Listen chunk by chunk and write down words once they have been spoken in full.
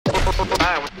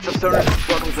Hi, what's up, stoners?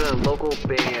 Welcome to the local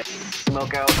band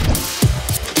Smokeout.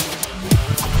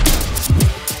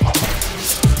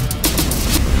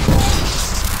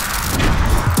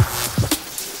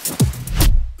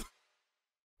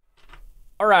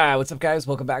 Alright, what's up guys?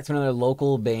 Welcome back to another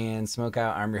local band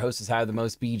Smokeout. I'm your host, is High the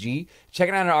Most BG.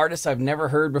 Checking out an artist I've never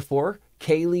heard before,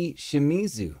 Kaylee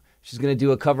Shimizu. She's going to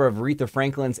do a cover of Aretha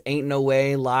Franklin's Ain't No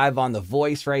Way live on The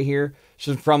Voice right here.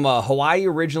 She's from Hawaii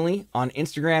originally, on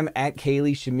Instagram at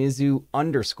Kaylee Shimizu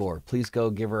 _. Please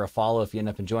go give her a follow if you end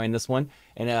up enjoying this one.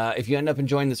 And if you end up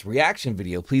enjoying this reaction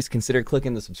video, please consider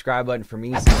clicking the subscribe button for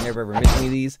me so you never ever miss any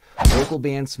of these.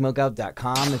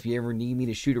 Localbandsmokeout.com if you ever need me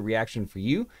to shoot a reaction for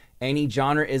you. Any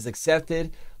genre is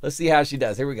accepted. Let's see how she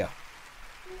does. Here we go.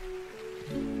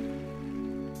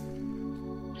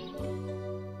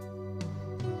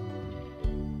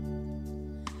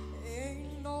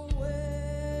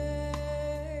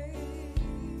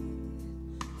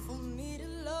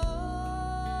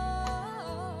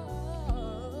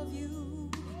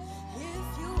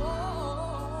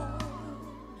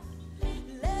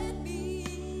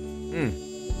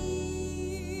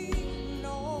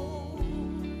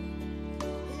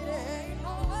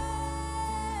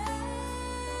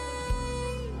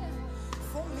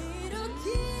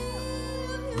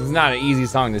 It's not an easy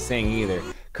song to sing either.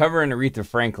 Covering Aretha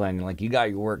Franklin, like, you got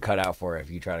your work cut out for it if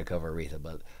you try to cover Aretha,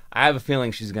 but I have a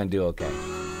feeling she's gonna do okay.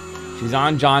 She's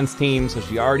on John's team, so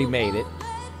she already made it.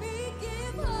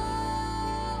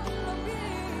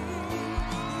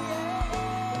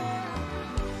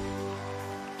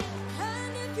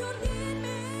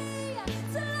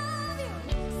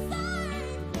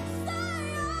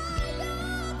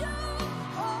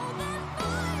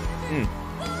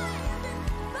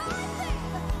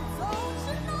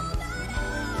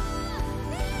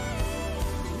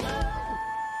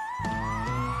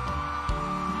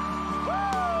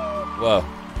 Whoa.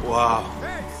 Wow.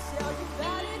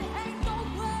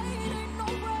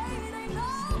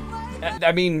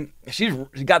 I mean, she's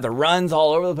got the runs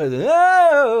all over the place.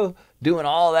 Oh, doing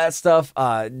all that stuff.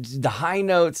 The high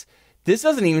notes. This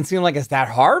doesn't even seem like it's that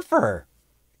hard for her.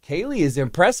 Kaylee is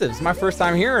impressive. It's my first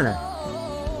time hearing her.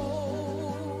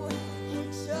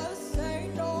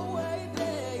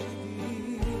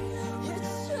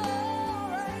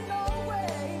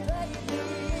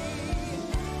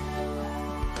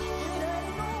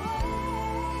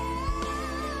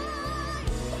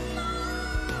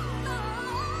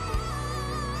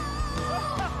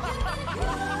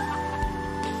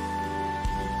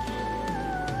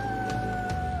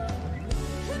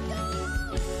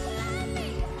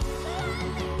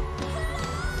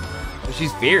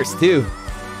 She's fierce too.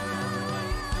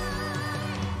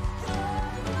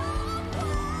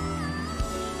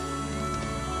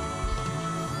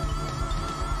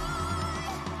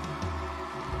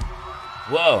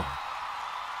 Whoa.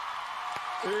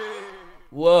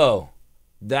 Whoa.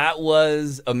 That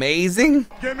was amazing.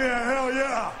 Give me a hell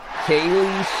yeah.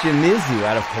 Kaylee Shimizu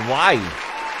out of Hawaii.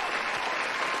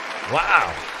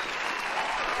 Wow.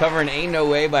 Covering Ain't No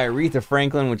Way by Aretha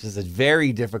Franklin, which is a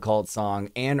very difficult song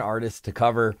and artist to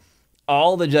cover.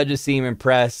 All the judges seem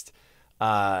impressed.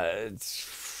 John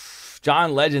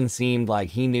Legend seemed like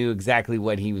he knew exactly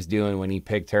what he was doing when he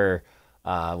picked her,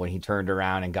 when he turned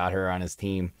around and got her on his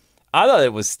team. I thought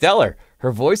it was stellar.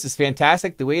 Her voice is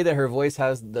fantastic. The way that her voice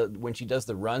has, when she does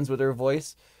the runs with her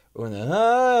voice, or the,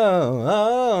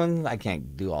 I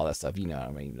can't do all that stuff, you know what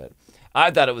I mean, but I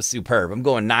thought it was superb. I'm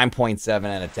going 9.7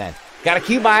 out of 10. Got to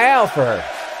keep my eye out for her.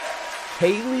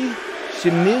 Kaylee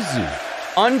Shimizu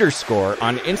 _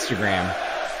 on Instagram.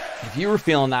 If you were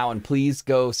feeling that one, please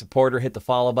go support her. Hit the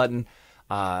follow button.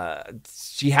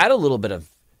 She had a little bit of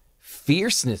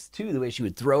fierceness, too, the way she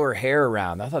would throw her hair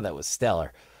around. I thought that was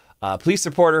stellar. Please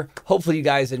support her. Hopefully you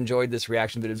guys enjoyed this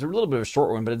reaction video. It's a little bit of a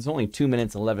short one, but it's only 2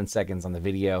 minutes and 11 seconds on the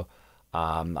video.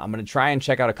 I'm going to try and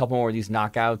check out a couple more of these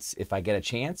knockouts if I get a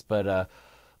chance, but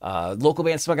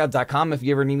localbandsmokeout.com if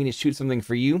you ever need me to shoot something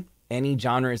for you. Any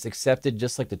genre is accepted,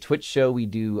 just like the Twitch show. We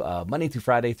do Monday through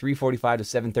Friday, 3:45 to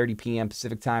 7:30 p.m.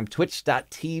 Pacific time.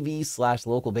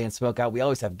 Twitch.tv/localbandsmokeout. We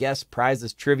always have guests,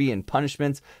 prizes, trivia, and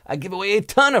punishments. I give away a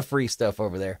ton of free stuff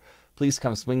over there. Please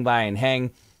come swing by and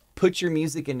hang. Put your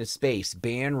music into space.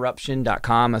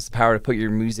 Bandruption.com has the power to put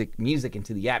your music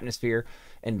into the atmosphere,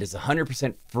 and it is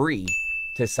 100% free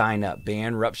to sign up.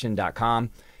 Bandruption.com.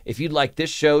 If you'd like this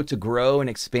show to grow and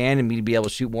expand and me to be able to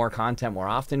shoot more content more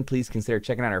often, please consider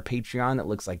checking out our Patreon that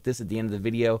looks like this at the end of the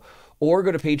video, or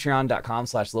go to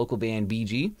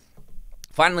patreon.com/localbandbg.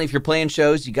 Finally, if you're playing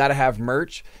shows, you got to have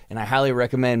merch, and I highly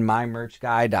recommend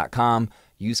mymerchguy.com.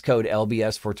 Use code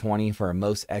LBS420 for a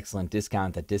most excellent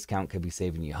discount. That discount could be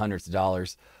saving you hundreds of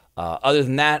dollars. Other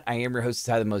than that, I am your host,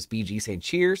 Ty the Most BG, saying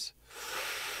cheers,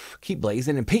 keep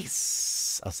blazing, and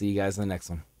peace. I'll see you guys in the next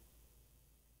one.